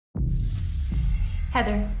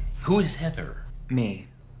Heather. Who is Heather? Me.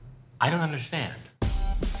 I don't understand.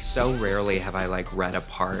 So rarely have I read a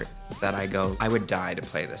part that I go, I would die to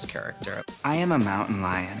play this character. I am a mountain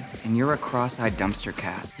lion, and you're a cross-eyed dumpster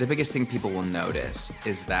cat. The biggest thing people will notice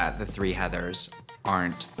is that the three Heathers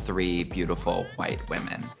aren't three beautiful white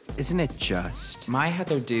women. Isn't it just? My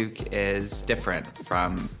Heather Duke is different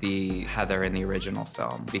from the Heather in the original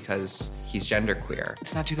film because he's genderqueer.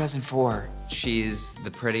 It's not 2004. She's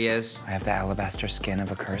the prettiest. I have the alabaster skin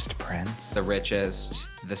of a cursed prince. The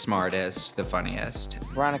richest, the smartest, the funniest.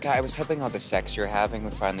 Veronica, I was hoping all the sex you're having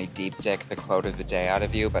would finally deep dick the quote of the day out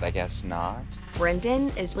of you, but I guess not. Brendan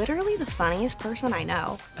is literally the funniest person I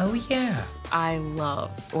know. Oh, yeah. I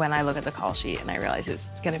love when I look at the call sheet and I realize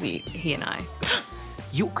it's gonna be he and I.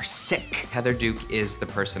 You are sick. Heather Duke is the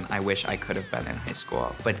person I wish I could have been in high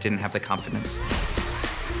school, but didn't have the confidence.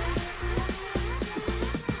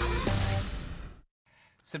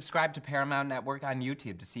 Subscribe to Paramount Network on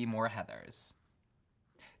YouTube to see more Heathers.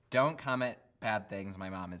 Don't comment bad things, my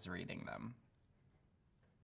mom is reading them.